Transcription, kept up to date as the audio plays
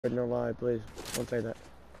No lie, please. Don't say that.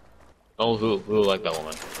 Oh, who like that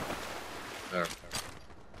woman? There.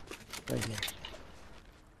 Thank you.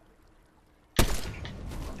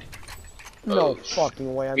 No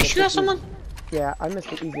fucking way. You shoot at someone? Yeah, I missed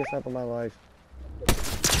the easiest snipe of my life.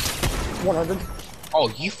 100. Oh,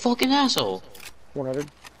 you fucking asshole. 100.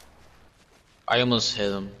 I almost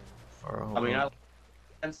hit him. I mean,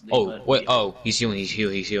 oh, wait, oh, he's healing, he's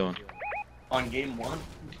healing. On game 1?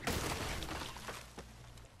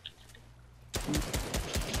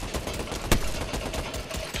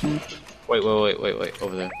 Wait,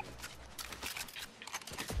 over there.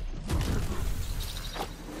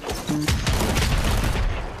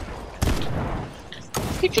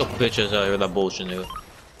 Get your bitches out of here with that bullshit, nigga.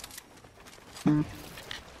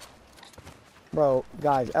 Bro,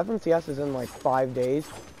 guys, FMCS is in like 5 days,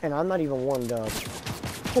 and I'm not even warmed up.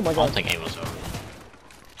 Oh my god. I don't think anyone's over.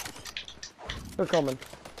 They're coming.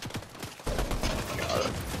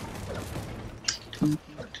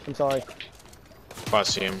 I'm sorry. If I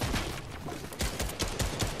see him.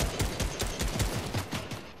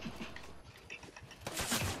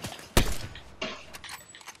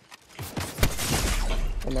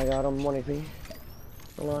 Oh my god, I'm 1 AP.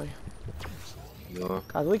 Don't lie. Yeah.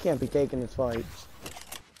 Guys, we can't be taking this fight.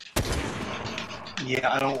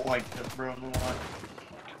 Yeah, I don't like this, bro. No lie.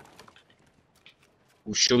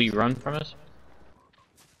 Well, should we run from it?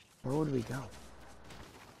 Where would we go?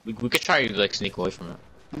 We could try to like sneak away from it.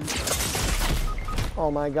 Oh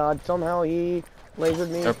my god, somehow he lasered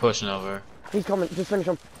me. They're pushing over. He's coming, just finish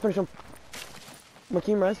him, finish him.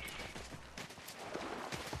 Makeem res.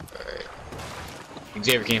 Alright.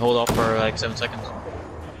 Xavier, can you hold off for like 7 seconds?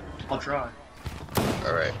 I'll try.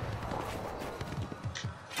 Alright.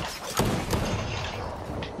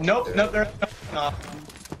 Nope, nope, they're not.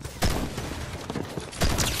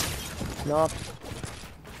 Nah.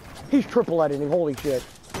 He's triple editing, holy shit.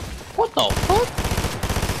 What the fuck?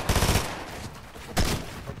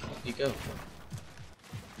 Where'd he go?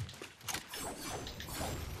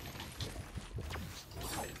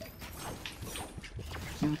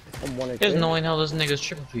 I'm 1 AP. There's no way how this nigga's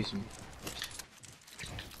triple piecing.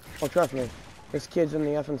 Oh, trust me. This kid's in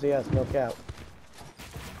the FNCS, no cap.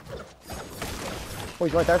 Oh,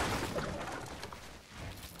 he's right there.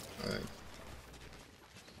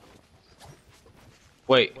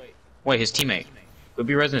 Alright. Wait, his teammate. Could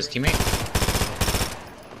be Resident's teammate?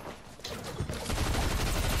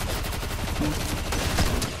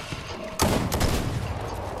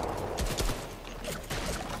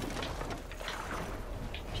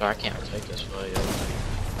 Sorry, I can't take this fight.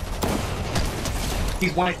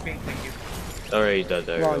 He's 1 HP, thank you. Alright, he's dead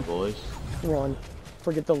there, you go, boys. Run.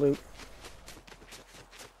 Forget the loot.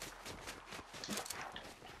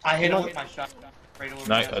 I hit him with my shot. Right over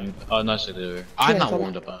Nice to do. I'm not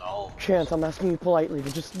warmed up at all. Chance, I'm asking you politely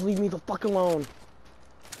to just leave me the fuck alone.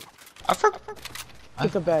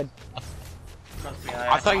 Get to bed. Trust me,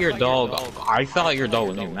 I thought your dog. I thought your dog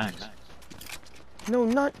was named Max. No,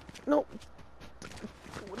 no.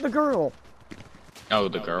 The girl. Oh,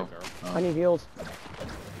 the girl. Oh. I need heals.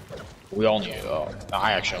 We all need.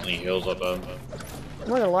 I actually need heals up. I'm not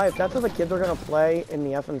gonna lie, if that's what the kids are gonna play in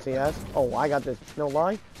the FNCS, oh, I got this. No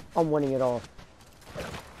lie, I'm winning it all.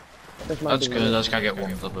 That's good. That's gotta get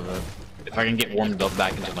warmed up a bit. If I can get warmed up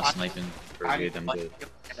back into my sniping brigade, I'm good.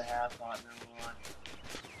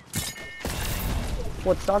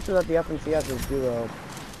 What sucks is that the FNCS is duo.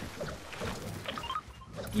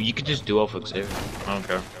 You could just duo for Xavier. I don't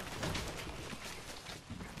care.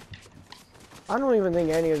 I don't even think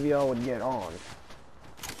any of y'all would get on.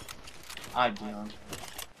 I'd be on.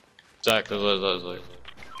 Zach, that's like.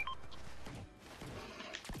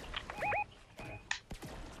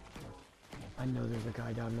 I know there's a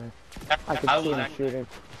guy down there. I could see him shooting.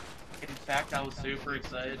 In fact, I was super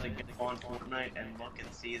excited to get on Fortnite and look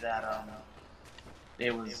and see that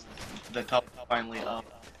it was the cup finally up.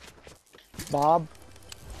 Bob,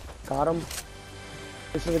 got him.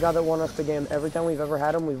 This is the guy that won us the game. Every time we've ever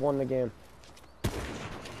had him, we've won the game.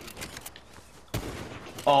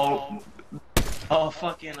 Oh,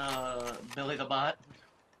 fucking Billy the Bot.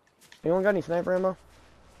 Anyone got any sniper ammo?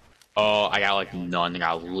 Oh, I got like none. I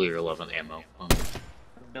got literally 11 ammo.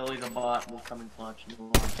 Billy the Bot will come in clutch.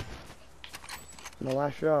 My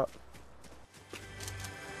last shot.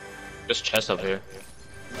 Just chest up here.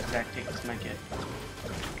 Zach, take this med kit.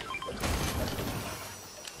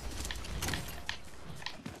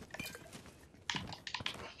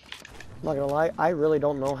 I'm not gonna lie, I really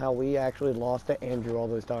don't know how we actually lost to Andrew all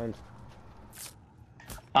those times.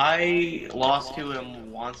 I lost to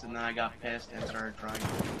him once and then I got pissed and started trying.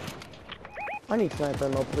 I need sniper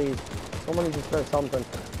ammo, please. Someone needs to start something.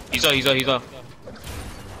 He's up.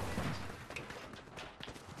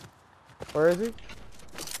 Where is he?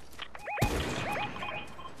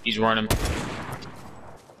 He's running.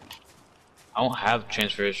 I don't have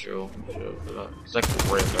transfer issue. It's like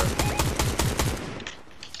right there.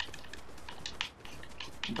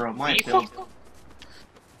 Bro, my build.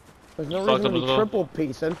 There's no reason to be triple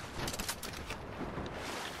piecing.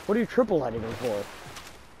 What are you triple lighting him for?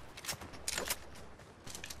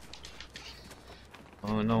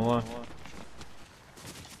 Oh no, what?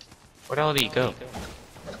 Where the hell did he go?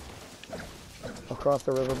 Across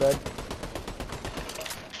the riverbed.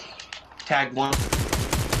 Tag one.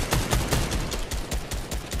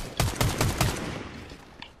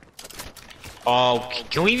 Oh,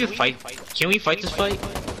 can we even fight? Can we fight this fight?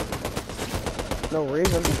 No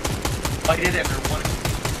reason. I did it for one.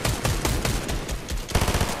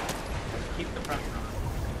 Keep the pressure on.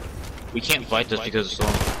 We can't fight this because it's so.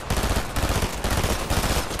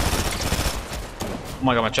 Oh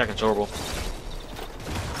my god, my check-in's horrible.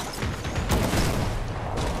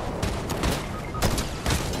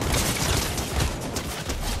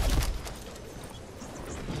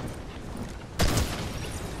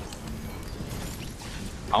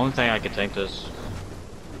 I don't think I can tank this.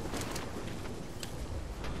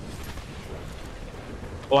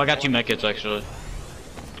 Oh, I got 2 medkits actually.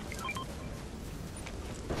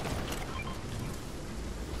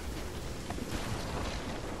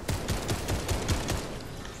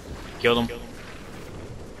 Killed him.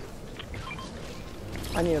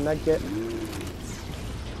 I need a med kit.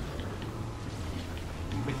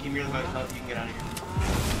 But give me the most help you can get out of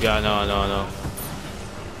here. Yeah, I know.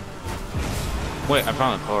 Wait, I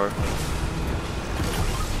found a car.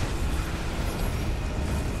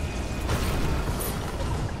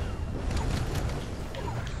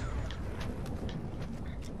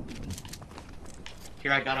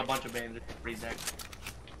 Here, I got a bunch of bandages. Redeck.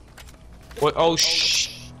 What? Oh, shh.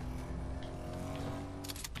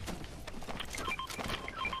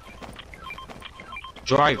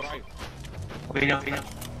 Drive. Wait, no.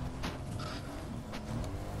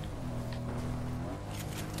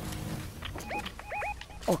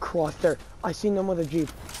 Across there. I seen them with a Jeep.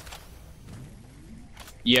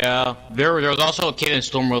 Yeah, there was also a kid in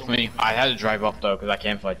Storm with me. I had to drive up though, because I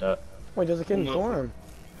can't fight that. Wait, there's a kid in Storm.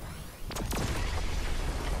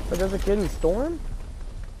 But there's a kid in Storm?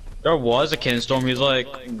 There was a kid in Storm, he's like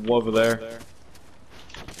over there.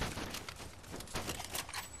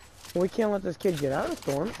 Well, we can't let this kid get out of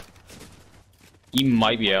Storm. He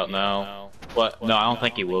might be out now. But no, I don't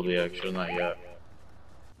think he will be actually, not yet.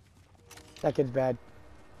 That kid's bad.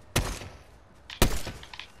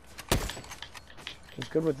 He's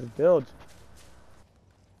good with his builds.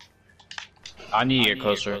 I need to get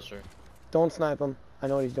closer. Don't snipe him. I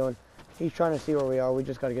know what he's doing. He's trying to see where we are. We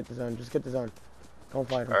just gotta get the zone. Just get the zone. Don't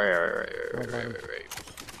fight him. Alright.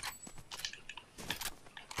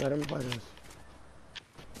 Let him fight us.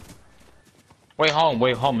 Wait home.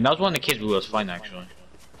 That was one of the kids we was fighting actually.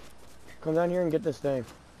 Come down here and get this thing.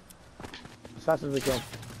 As fast as we can.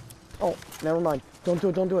 Oh, never mind. Don't do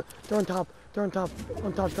it. They're on top. On top,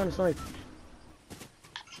 trying to snipe.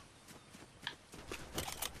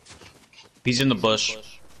 He's in the bush.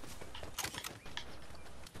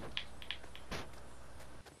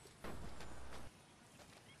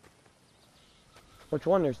 Which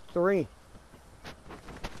one? There's 3.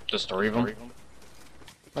 Just 3 of them?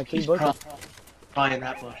 Like 2 bushes. Probably in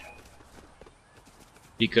that bush.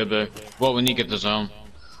 He could be. Well, we need to get the zone.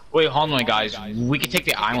 Wait, hold on guys. We can take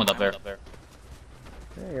the island up there.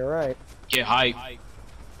 Yeah, you're right. Get high.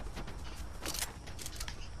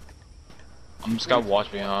 I'm just gotta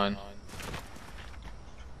watch behind.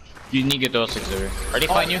 You need to get those 6 there. Are they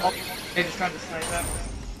fighting you? They just tried to snipe that.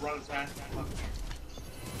 Run as fast as possible.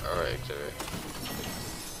 Alright, Xavier.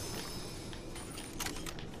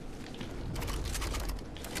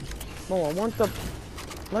 No, I want the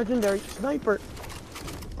legendary sniper.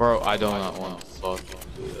 Bro, I do not want to fucking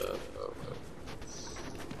do that. Okay.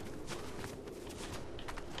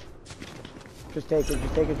 Just take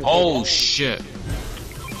it. Oh shit!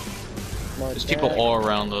 Mark There's that. people all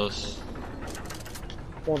around us.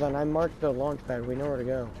 Well then, I marked the launch pad. We know where to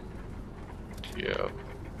go. Yeah.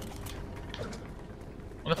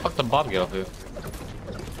 When the fuck did Bob get up here?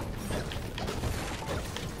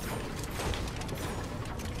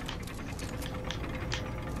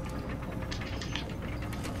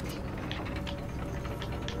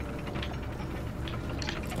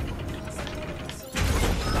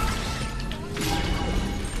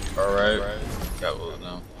 Alright. Got one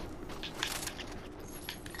now.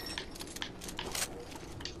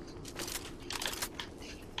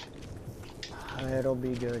 It'll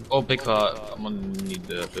be good. Oh, big hot. I'm gonna need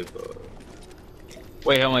the big hot.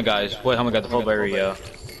 Wait, how many guys? The full berry, yeah.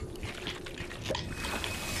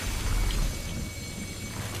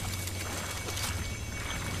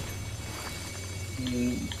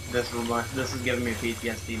 This is giving me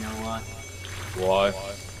PTSD, no lie. Why?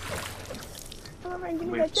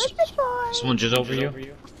 Wait, Someone just over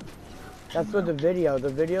you? That's what the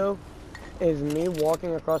video is me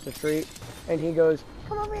walking across the street, and he goes,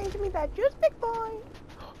 "Come over and give me that juice, big boy."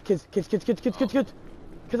 Kids up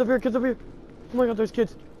here, kids up here. Oh my god, there's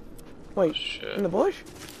kids. Wait, Shit. in the bush?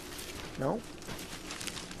 No.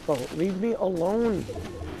 Bro, leave me alone.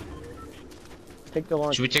 Take the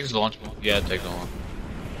launch. Should we take this launch? Yeah, take the launch.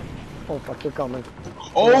 Oh fuck, they're coming.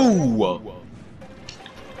 Oh!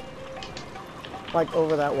 Like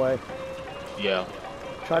over that way. Yeah.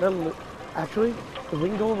 Try to actually, if we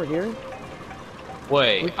can go over here.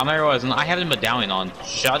 Wait, I'm not realizing I have a medallion on.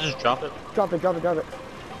 Should I just drop it? Drop it.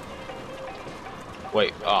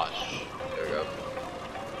 Wait, there we go.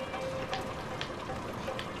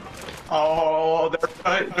 Oh,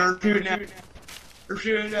 they're shooting at me. They're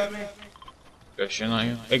shooting at me. They're shooting at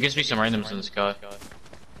you? It gives me some randoms in the sky. Yeah,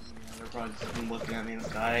 they're probably just looking at me in the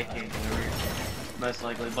sky. I can't get over here. Most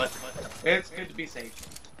likely, but it's good to be safe.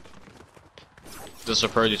 There's a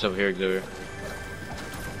produce over here, Xavier.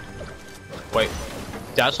 Wait,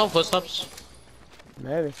 did I saw footsteps?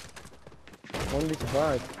 Maybe. Wouldn't be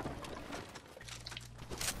surprised.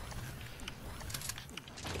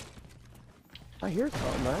 I hear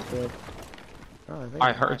something actually. Oh,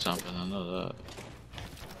 I heard something, I know that.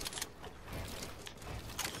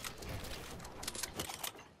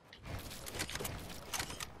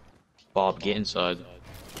 Bob, get inside.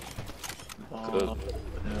 Good.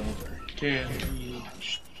 Can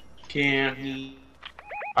he?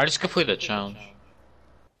 I just completed a challenge.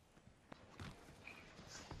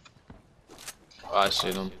 Oh, I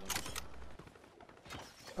see them.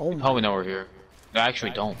 Oh They my. probably know we're here. They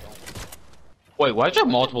actually don't. Wait, why is there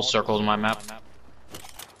multiple circles on my map?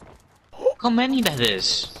 Look how many that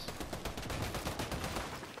is.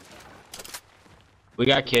 We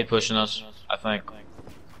got a kid pushing us, I think.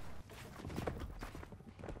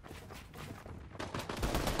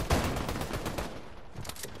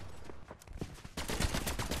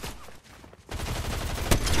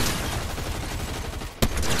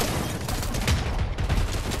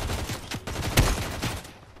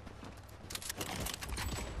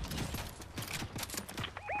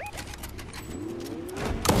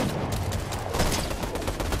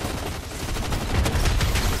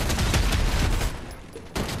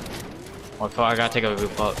 Oh, fuck, I gotta take a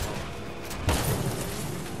group up.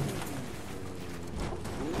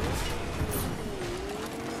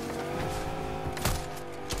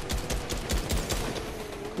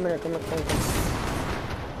 Come here.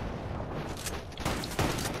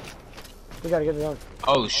 We gotta get it done.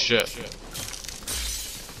 Oh shit.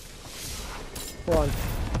 Run.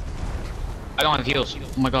 I don't have heals.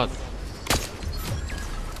 Oh my god.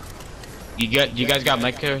 You guys got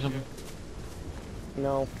med kit or something?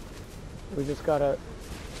 No. We just gotta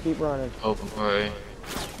keep running. Open way.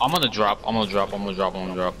 I'm gonna drop.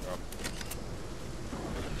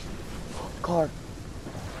 Car.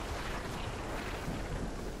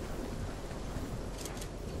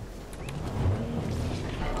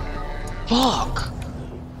 Fuck!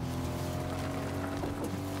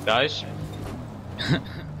 Guys?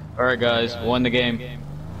 Alright guys, won the game.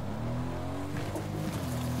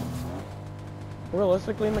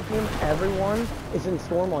 Realistically, McKean, everyone is in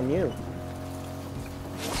storm on you.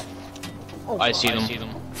 Oh, I see them.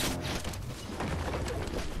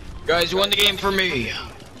 Guys, you won the game for me!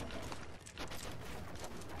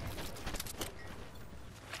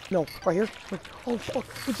 No, right here. Oh fuck,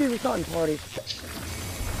 it's even cotton party.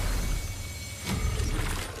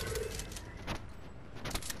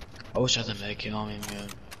 I wish I had the med kit on me, man.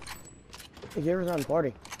 It's even cotton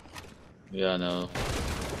party. Yeah, I know.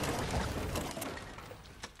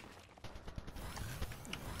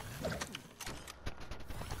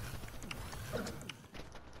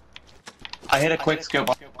 I hit a quick scope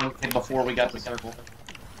before we got to circle.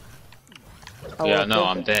 Oh, Yeah, well, no,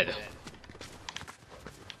 I'm dead.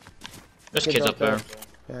 There's kids up there.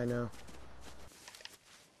 Yeah, I know.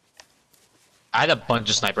 I had a bunch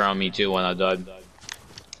of sniper on me too when I died.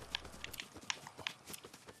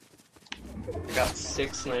 I got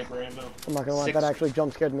 6 sniper ammo. I'm not gonna lie, that actually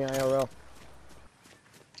jump scared me IRL.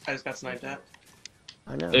 I just got sniped at.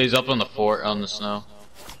 I know. He's up on the fort on the snow.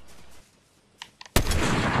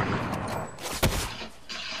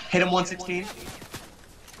 Hit him 116.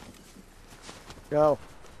 Go.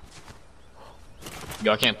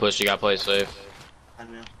 Y'all can't push, you gotta play safe. I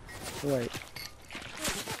know. Wait.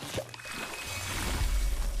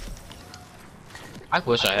 I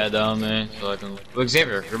wish I had that on me, so I can... Look,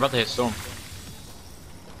 Xavier, you're about to hit storm.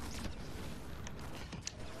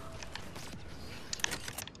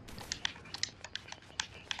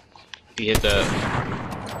 He hit the.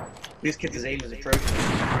 These kids' aim is atrocious.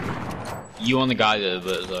 You on the guy that,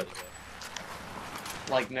 but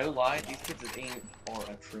Like, no lie, these kids' aim are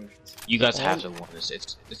atrocious. you guys have to win this.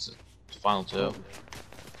 It's the final two.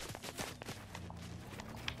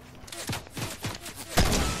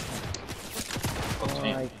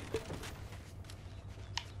 Alright.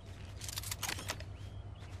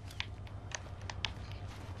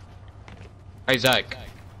 Hey Zach,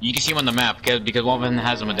 you can see him on the map because one of them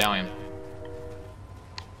has a medallion.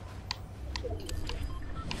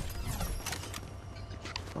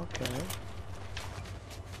 Okay.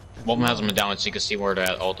 One of them has a medallion, so you can see where they're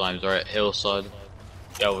at all times. They're at hillside.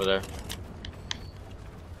 Yeah, over there.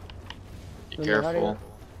 Be careful.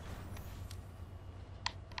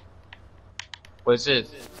 What is it?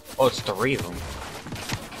 Oh, it's 3 of them.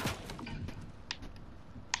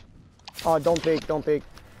 Oh, don't peek, don't peek.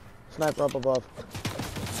 Sniper up above.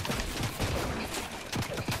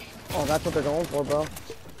 Oh, that's what they're going for, bro.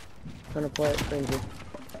 Trying to play it crazy.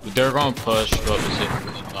 They're gonna push, go up to see.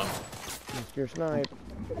 Missed your snipe.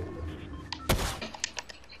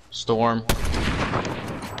 Storm.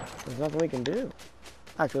 There's nothing we can do.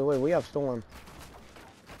 Actually, wait, we have storm.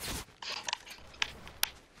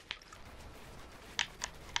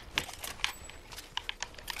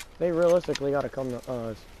 They realistically gotta come to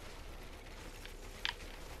us.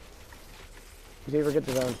 You ever get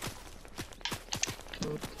to them?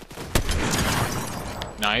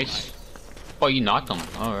 Nice. Oh, you knocked them.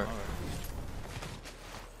 Alright.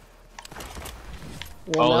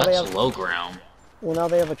 Well, Oh, that's low ground. Well, now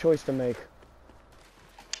they have a choice to make.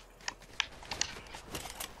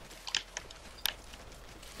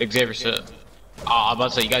 Xavier said. I'm about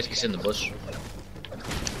to say, you guys can sit in the bush.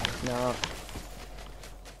 Nah.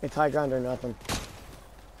 It's high ground or nothing.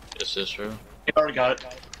 This is true. They already got it.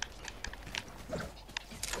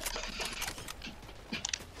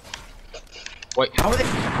 Wait, How are they?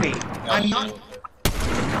 Wait, I'm not.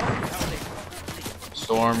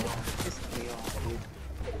 Storm. Pissing me off, dude.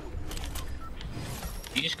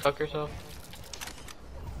 You just cuck yourself?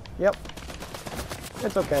 Yep.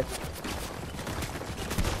 It's okay.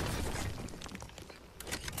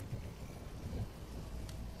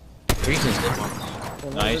 Reason's good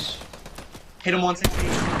one. Nice. Hit him 160.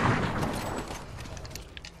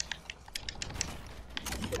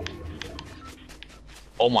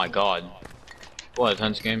 Oh my god. What a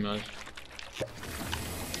tense game, guys.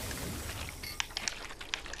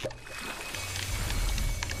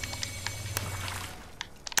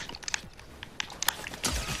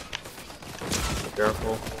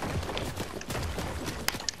 Careful.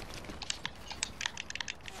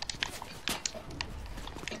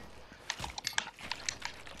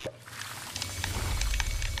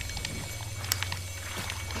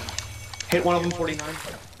 Hit one of them 49.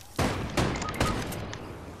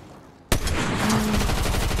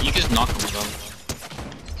 You just knocked him down.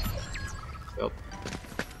 Yep.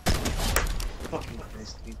 Fucking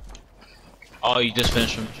Christ, dude. Oh, you just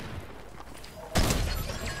finished him.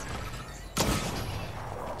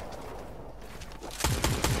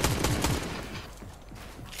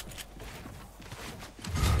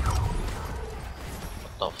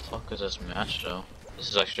 What the fuck is this match, though? This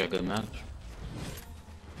is actually a good match.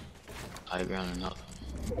 High ground or nothing.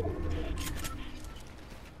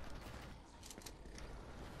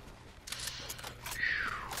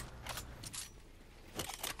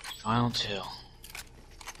 Final 2.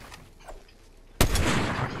 I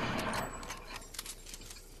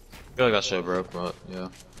feel like I should have broke, but yeah.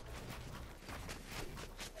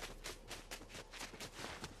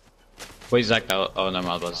 Wait, Zach, oh no, I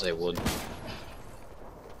was about to say wood.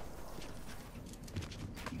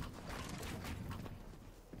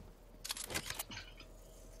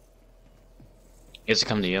 He has to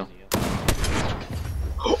come to you.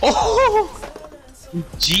 Oh!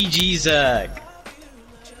 GG, Zach!